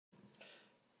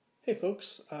Hey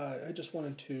folks, I just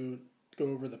wanted to go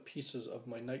over the pieces of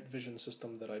my night vision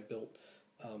system that I built.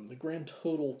 The grand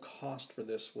total cost for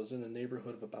this was in the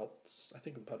neighborhood of about, I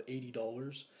think about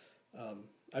 $80.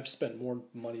 I've spent more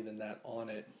money than that on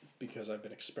it because I've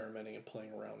been experimenting and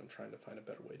playing around and trying to find a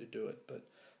better way to do it. But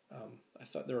I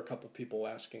thought there were a couple of people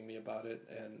asking me about it,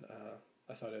 and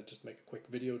I thought I'd just make a quick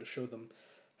video to show them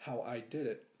how I did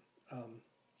it.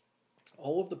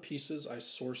 All of the pieces I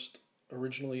sourced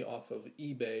originally off of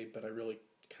eBay, but I really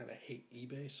kind of hate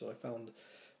eBay, so I found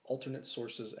alternate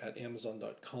sources at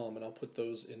Amazon.com, and I'll put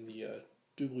those in the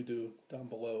doobly-doo down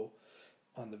below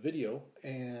on the video.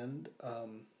 And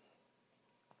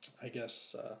I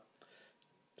guess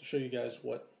to show you guys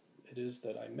what it is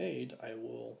that I made, I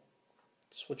will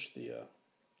switch the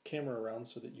camera around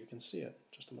so that you can see it.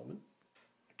 Just a moment.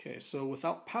 Okay, so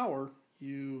without power,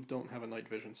 you don't have a night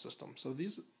vision system. So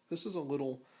this is a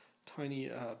little tiny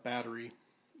battery.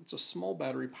 It's a small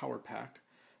battery power pack.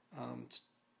 It's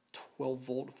 12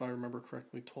 volt, if I remember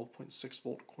correctly, 12.6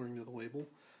 volt according to the label.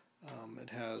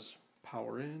 It has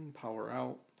power in, power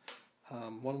out.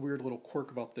 One weird little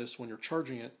quirk about this, when you're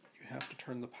charging it, you have to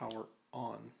turn the power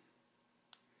on,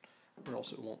 or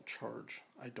else it won't charge.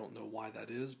 I don't know why that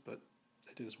is, but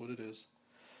it is what it is.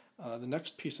 The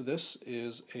next piece of this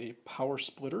is a power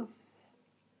splitter.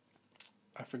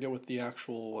 I forget what the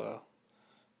actual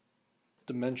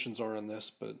dimensions are on this,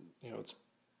 but it's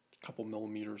a couple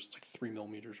millimeters. It's like 3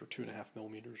 millimeters or 2.5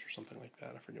 millimeters or something like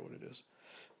that. I forget what it is.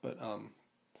 But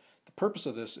the purpose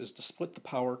of this is to split the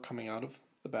power coming out of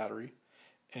the battery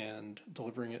and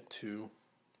delivering it to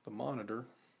the monitor,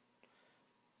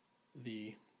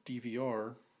 the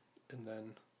DVR, and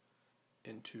then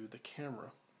into the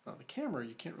camera. Now the camera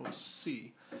you can't really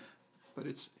see, but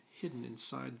it's hidden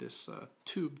inside this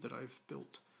tube that I've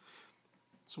built.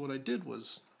 So what I did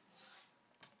was,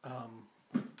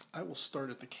 I will start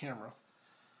at the camera.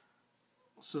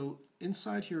 So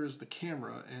inside here is the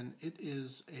camera, and it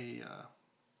is a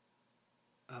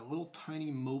little tiny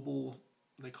mobile,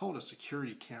 they call it a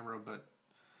security camera, but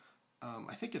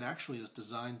I think it actually is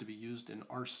designed to be used in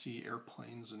RC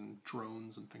airplanes and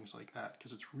drones and things like that,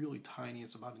 because it's really tiny.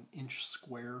 It's about 1 inch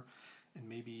square and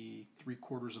maybe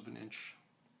 3/4 of an inch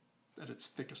at its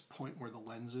thickest point where the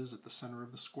lens is at the center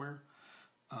of the square.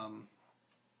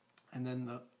 And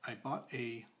then I bought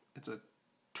it's a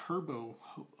turbo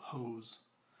hose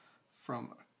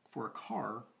for a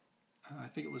car. I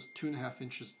think it was 2.5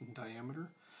 inches in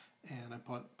diameter, and I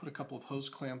put a couple of hose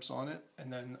clamps on it,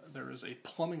 and then there is a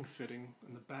plumbing fitting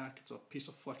in the back. It's a piece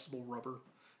of flexible rubber,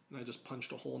 and I just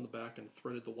punched a hole in the back and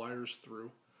threaded the wires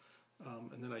through,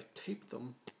 and then I taped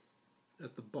them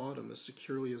at the bottom as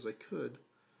securely as I could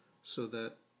so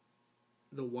that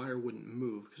the wire wouldn't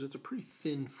move, because it's a pretty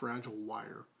thin, fragile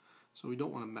wire, so we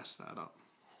don't want to mess that up.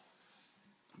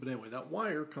 But anyway, that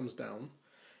wire comes down,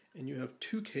 and you have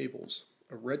 2 cables,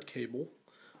 a red cable,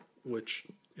 which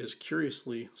is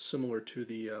curiously similar to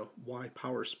the Y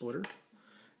power splitter,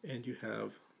 and you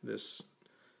have this,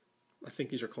 I think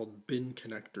these are called bin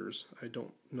connectors. I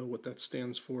don't know what that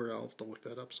stands for. I'll have to look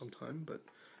that up sometime, but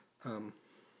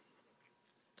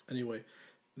anyway,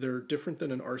 they're different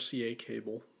than an RCA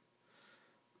cable,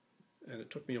 and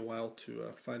it took me a while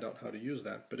to find out how to use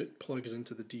that, but it plugs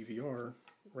into the DVR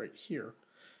right here.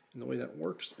 And the way that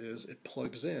works is it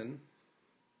plugs in,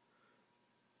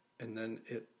 and then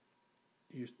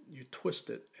you twist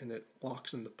it, and it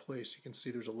locks into place. You can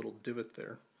see there's a little divot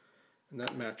there, and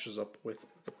that matches up with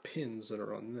the pins that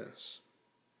are on this.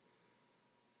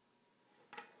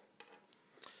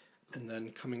 And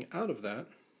then coming out of that,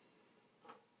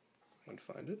 I can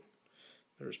find it,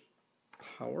 there's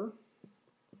power,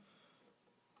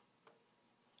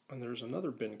 and there's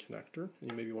another bin connector. And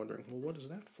you may be wondering, well, what is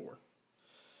that for?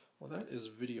 Well, that is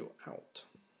video out.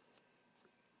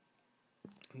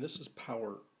 And this is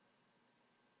power,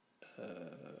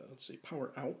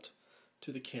 power out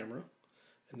to the camera,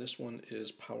 and this one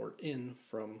is power in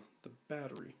from the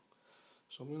battery.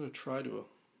 So I'm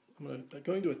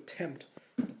going to attempt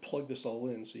to plug this all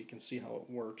in so you can see how it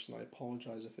works, and I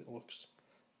apologize if it looks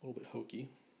a little bit hokey.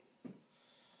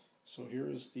 So here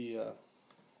is the,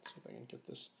 let's see if I can get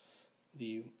this,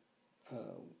 the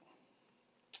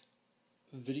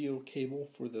video cable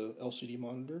for the LCD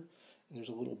monitor, and there's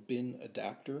a little bin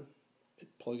adapter. It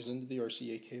plugs into the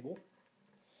RCA cable.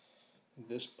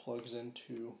 This plugs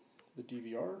into the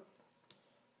DVR,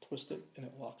 twist it, and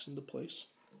it locks into place.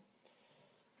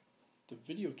 The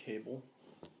video cable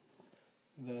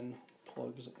then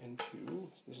plugs into,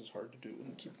 this is hard to do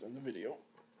and keep it in the video.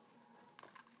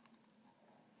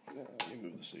 Let me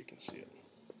move this so you can see it.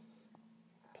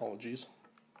 Apologies.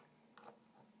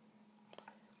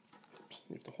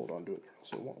 You have to hold on to it or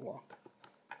else it won't lock.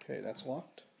 Okay, that's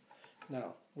locked.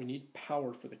 Now, we need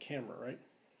power for the camera, right?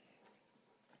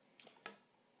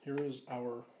 Here is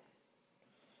our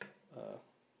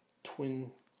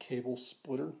twin cable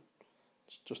splitter.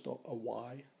 It's just a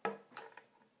Y.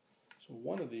 So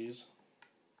one of these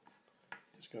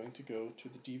is going to go to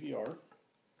the DVR.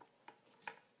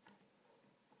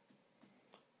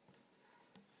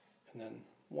 And then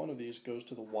one of these goes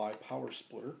to the Y power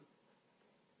splitter.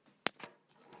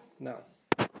 Now,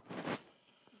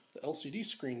 the LCD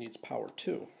screen needs power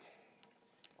too.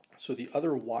 So the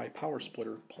other Y power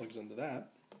splitter plugs into that.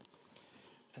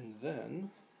 And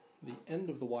then the end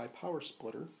of the Y power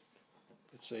splitter,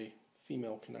 it's a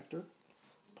female connector,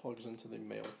 plugs into the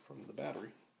male from the battery.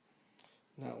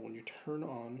 Now when you turn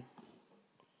on,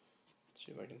 let's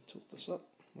see if I can tilt this up.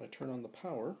 When I turn on the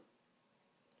power,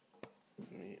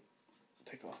 let me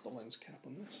take off the lens cap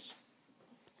on this.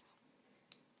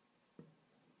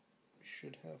 We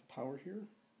should have power here,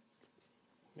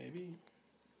 maybe.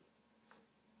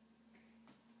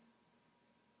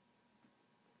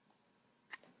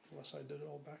 Unless I did it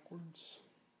all backwards.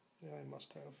 Yeah, I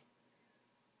must have.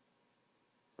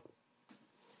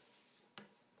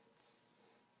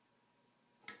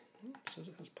 Well, it says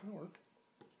it has power.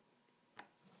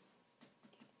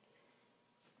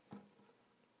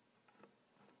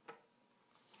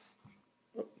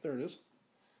 Oh, there it is.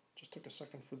 Just took a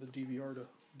second for the DVR to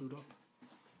boot up.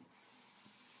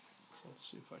 So let's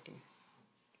see if I can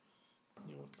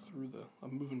look through the.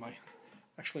 I'm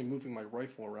actually moving my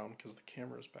rifle around because the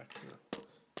camera is back here.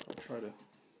 I'll try to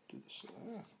do this.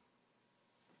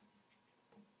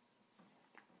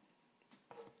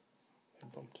 I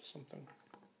bumped something.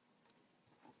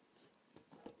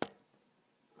 I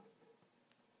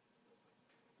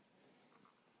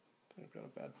think I've got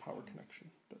a bad power connection,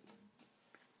 but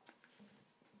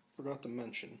forgot to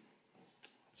mention.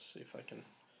 Let's see if I can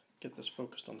get this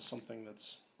focused on something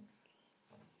that's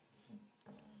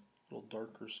a little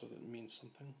darker so that it means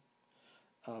something.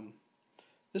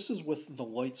 This is with the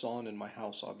lights on in my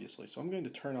house, obviously. So I'm going to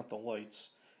turn out the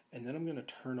lights, and then I'm going to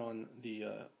turn on the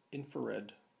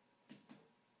infrared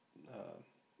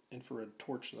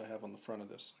torch that I have on the front of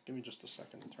this. Give me just a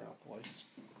second to turn out the lights.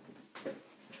 I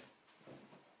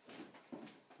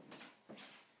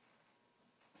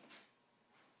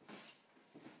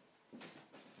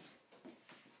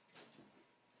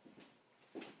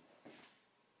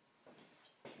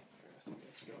think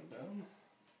it's going down.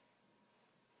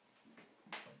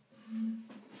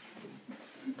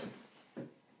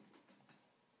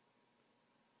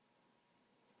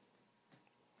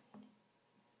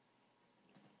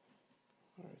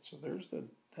 Alright, so there's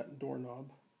that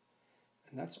doorknob,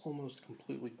 and that's almost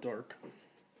completely dark.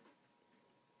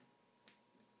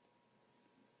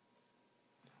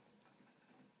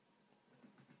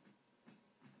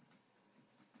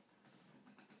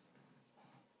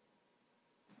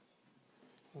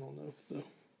 I don't know if the...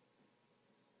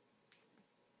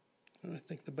 I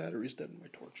think the battery's dead in my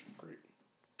torch. Great.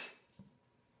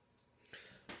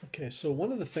 Okay, so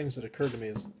one of the things that occurred to me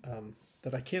is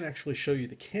that I can't actually show you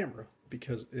the camera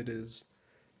because it is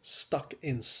stuck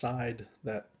inside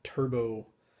that turbo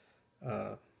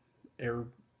air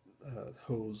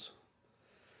hose.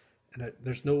 And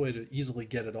there's no way to easily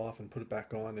get it off and put it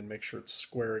back on and make sure it's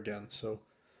square again. So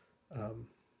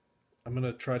I'm going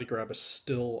to try to grab a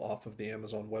still off of the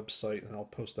Amazon website, and I'll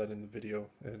post that in the video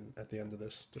and at the end of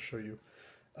this to show you.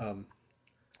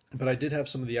 But I did have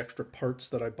some of the extra parts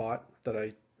that I bought that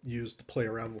I used to play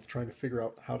around with trying to figure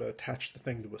out how to attach the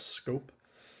thing to a scope.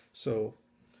 So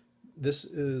this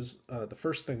is the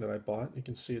first thing that I bought. You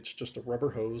can see it's just a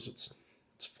rubber hose. It's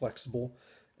flexible,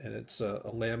 and it's a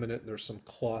laminate. There's some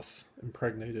cloth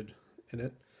impregnated in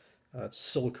it. It's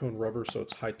silicone rubber, so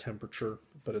it's high temperature,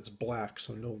 but it's black,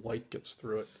 so no light gets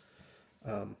through it.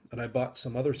 And I bought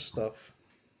some other stuff.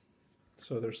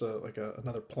 So there's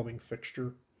another plumbing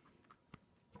fixture,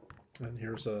 and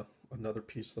here's another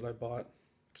piece that I bought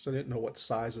because I didn't know what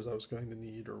sizes I was going to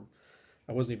need, or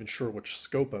I wasn't even sure which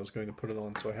scope I was going to put it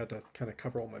on, so I had to kind of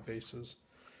cover all my bases.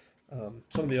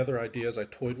 Some of the other ideas I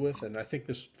toyed with, and I think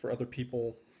this for other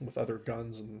people with other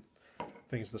guns and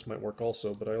things, this might work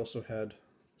also, but I also had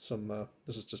some,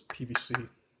 this is just PVC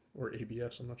or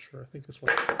ABS, I'm not sure. I think this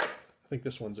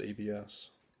one's ABS,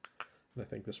 and I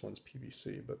think this one's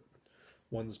PVC, but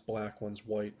one's black, one's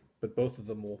white, but both of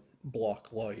them will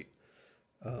block light.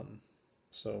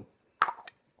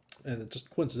 And it just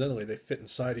coincidentally they fit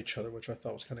inside each other, which I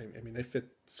thought was kind of, I mean, they fit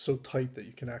so tight that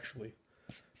you can actually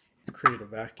create a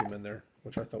vacuum in there,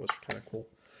 which I thought was kind of cool.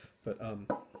 But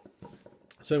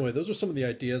so anyway, those are some of the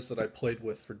ideas that I played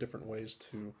with for different ways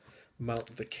to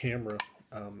mount the camera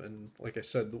And like I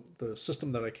said, the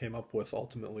system that I came up with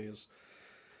ultimately it's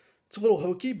a little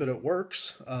hokey, but it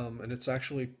works, and it's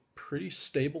actually pretty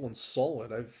stable and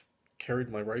solid. I've carried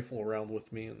my rifle around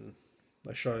with me, and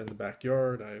I shot it in the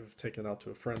backyard. I've taken it out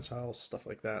to a friend's house, stuff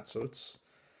like that. So it's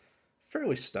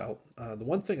fairly stout. The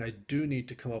one thing I do need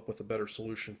to come up with a better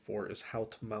solution for is how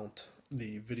to mount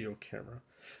the video camera.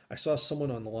 I saw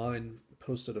someone online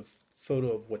posted a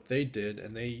photo of what they did,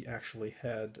 and they actually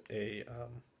had a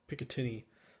Picatinny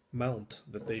mount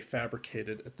that they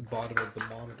fabricated at the bottom of the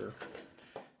monitor.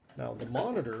 Now the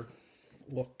monitor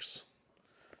looks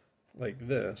like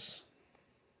this,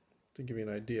 to give you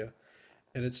an idea,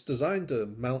 and it's designed to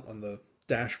mount on the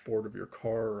dashboard of your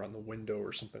car or on the window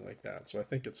or something like that. So I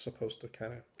think it's supposed to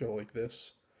kind of go like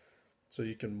this, so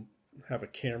you can have a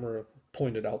camera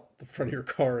pointed out the front of your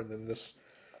car, and then this,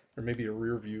 or maybe a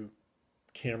rear view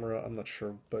camera, I'm not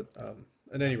sure, but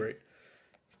at any rate,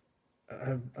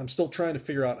 I'm still trying to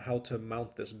figure out how to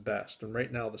mount this best, and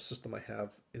right now the system I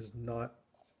have is not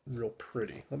real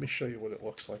pretty. Let me show you what it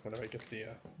looks like when I get the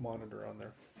monitor on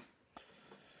there.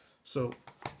 So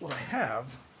what I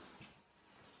have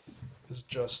is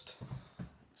just,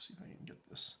 let's see if I can get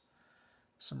this,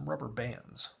 some rubber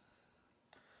bands,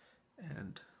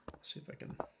 and let's see if I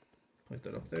can point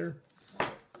that up there.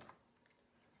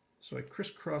 So I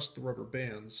crisscrossed the rubber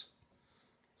bands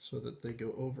so that they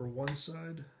go over one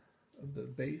side of the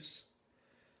base,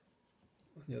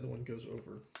 and the other one goes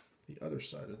over the other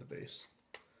side of the base.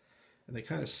 And they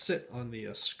kind of sit on the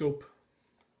scope,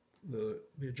 the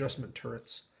adjustment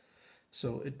turrets.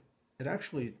 So it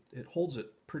actually holds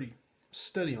it pretty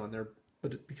steady on there,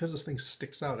 but because this thing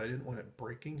sticks out, I didn't want it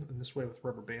breaking. And this way with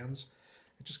rubber bands,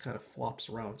 it just kind of flops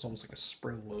around. It's almost like a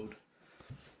spring load.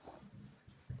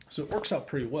 So it works out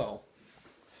pretty well.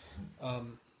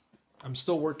 I'm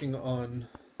still working on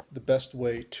the best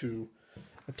way to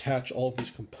attach all of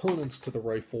these components to the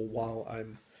rifle while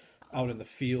I'm out in the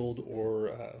field,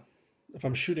 or if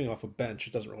I'm shooting off a bench,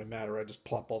 it doesn't really matter. I just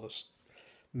plop all this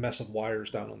mess of wires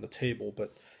down on the table,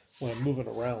 but when I'm moving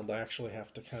around, I actually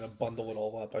have to kind of bundle it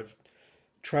all up. I've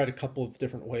tried a couple of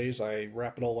different ways. I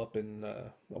wrap it all up in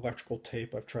electrical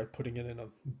tape. I've tried putting it in a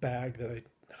bag that I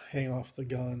hang off the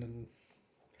gun, and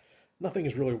nothing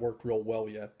has really worked real well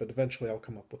yet, but eventually I'll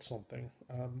come up with something.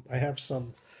 I have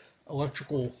some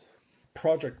electrical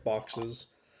project boxes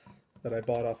that I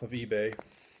bought off of eBay,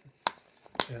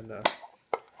 and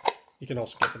you can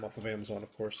also get them off of Amazon,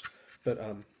 of course, but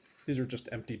these are just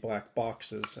empty black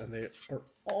boxes, and they are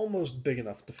almost big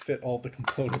enough to fit all the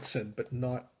components in, but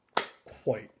not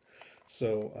quite.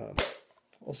 So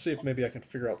I'll see if maybe I can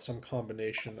figure out some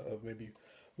combination of maybe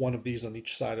one of these on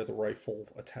each side of the rifle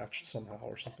attached somehow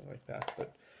or something like that.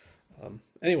 But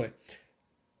anyway,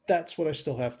 that's what I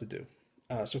still have to do.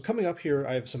 So coming up here,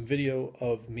 I have some video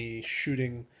of me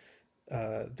shooting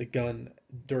the gun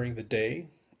during the day,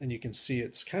 and you can see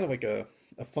it's kind of like a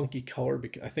funky color,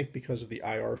 I think because of the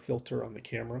IR filter on the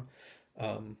camera,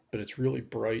 but it's really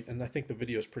bright, and I think the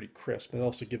video is pretty crisp. It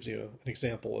also gives you an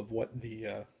example of what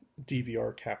the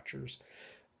DVR captures.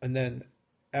 And then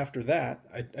after that,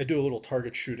 I do a little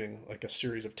target shooting, like a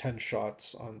series of 10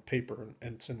 shots on paper,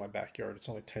 and it's in my backyard. It's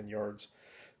only 10 yards.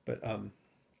 But and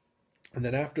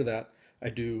then after that, I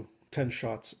do 10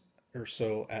 shots or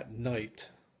so at night,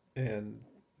 and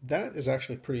that is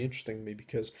actually pretty interesting to me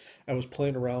because I was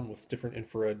playing around with different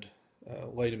infrared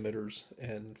light emitters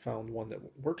and found one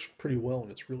that works pretty well, and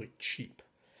it's really cheap,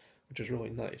 which is really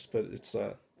nice. But it's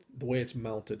the way it's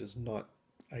mounted is not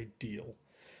ideal.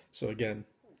 So again,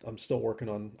 I'm still working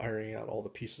on ironing out all the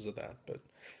pieces of that, but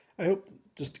I hope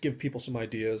just to give people some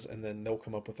ideas, and then they'll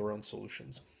come up with their own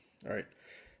solutions. All right.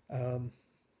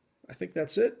 I think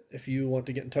that's it. If you want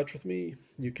to get in touch with me,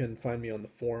 you can find me on the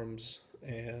forums,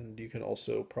 and you can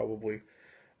also probably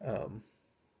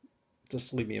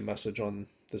just leave me a message on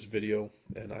this video,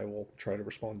 and I will try to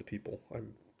respond to people.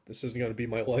 This isn't going to be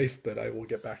my life, but I will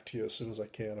get back to you as soon as I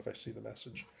can if I see the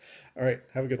message. All right.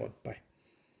 Have a good one. Bye.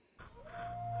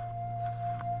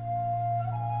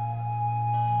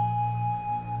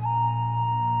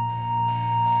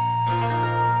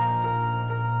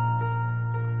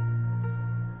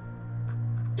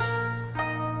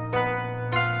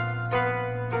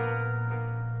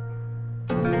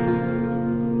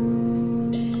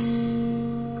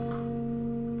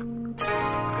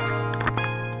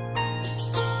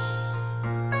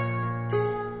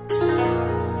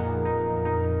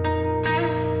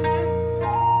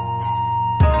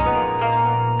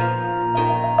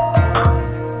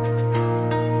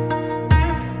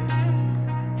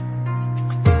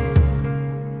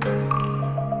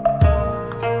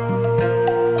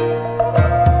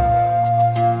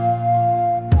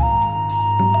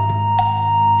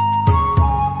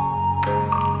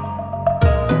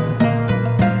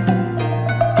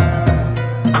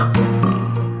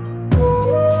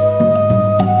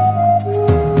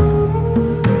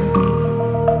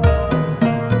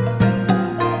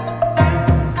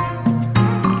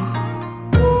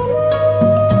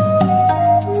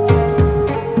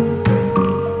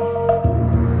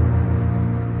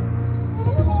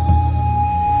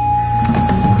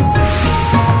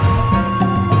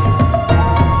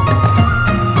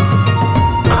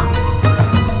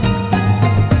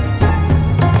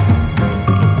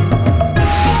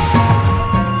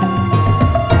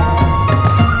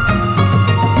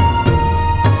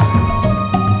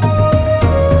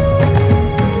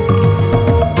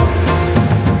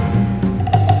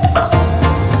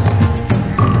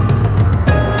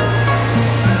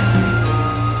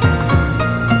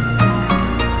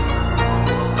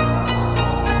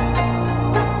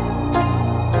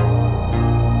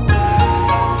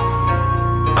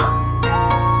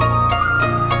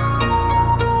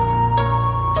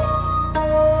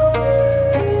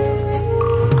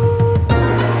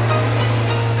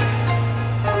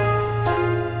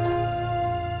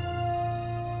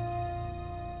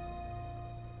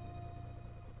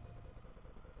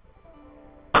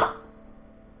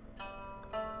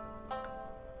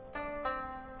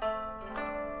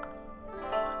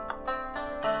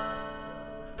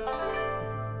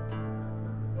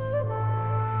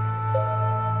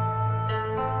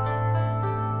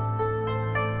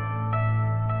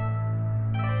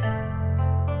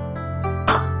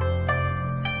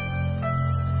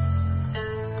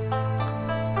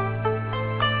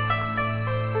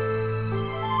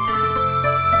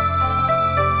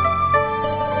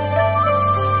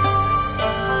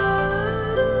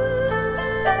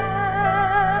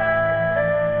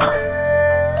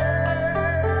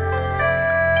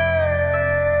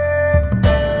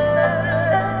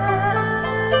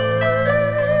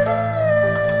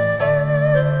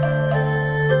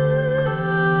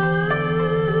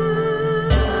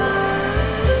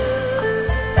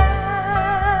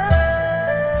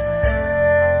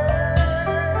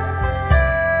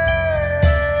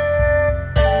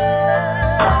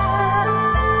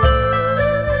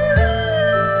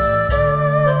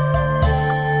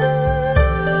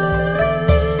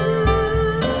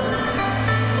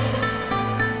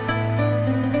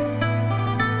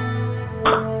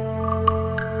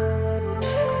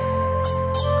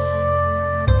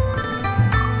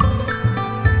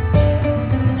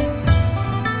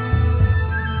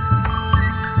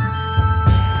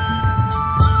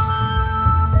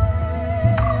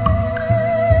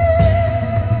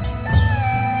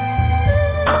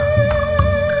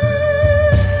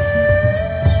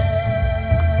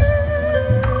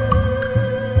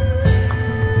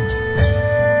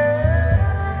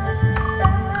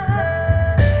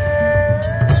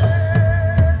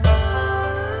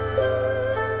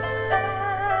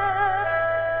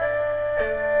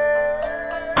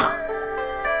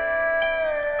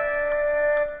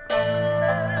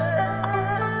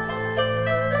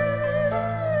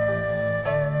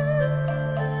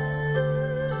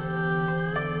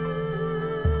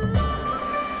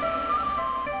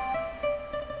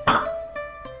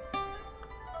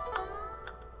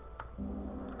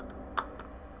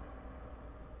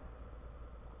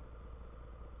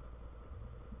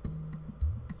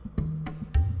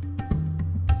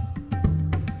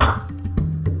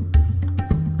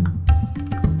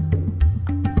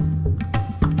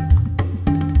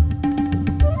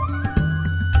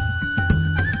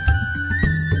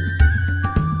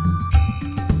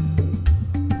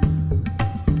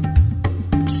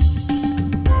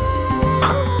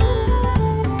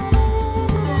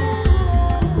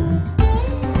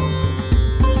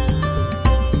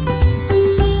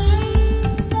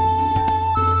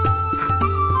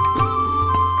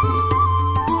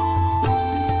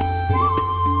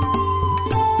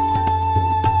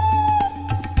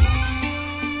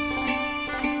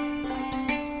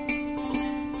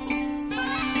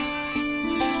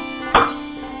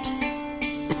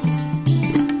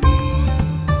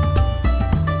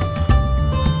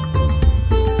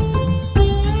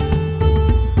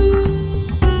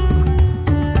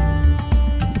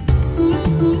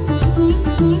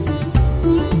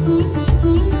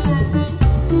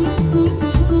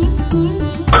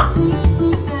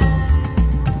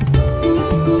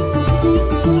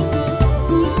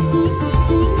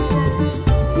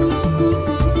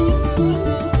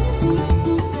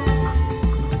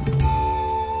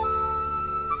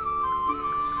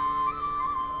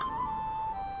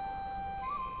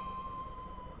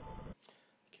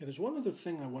 other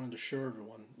thing I wanted to show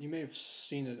everyone, you may have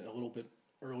seen it a little bit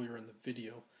earlier in the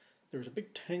video. There's a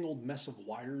big tangled mess of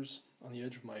wires on the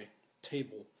edge of my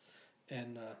table,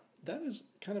 and that is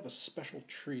kind of a special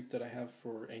treat that I have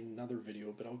for another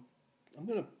video, but I'm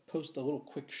going to post a little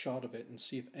quick shot of it and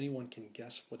see if anyone can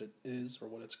guess what it is or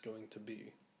what it's going to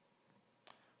be.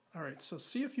 Alright, so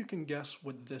see if you can guess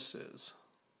what this is,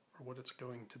 or what it's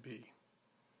going to be.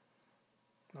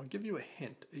 I'll give you a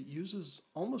hint. It uses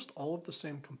almost all of the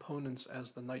same components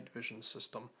as the night vision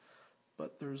system,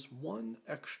 but there's one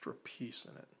extra piece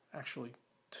in it. Actually,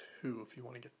 two if you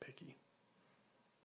want to get picky.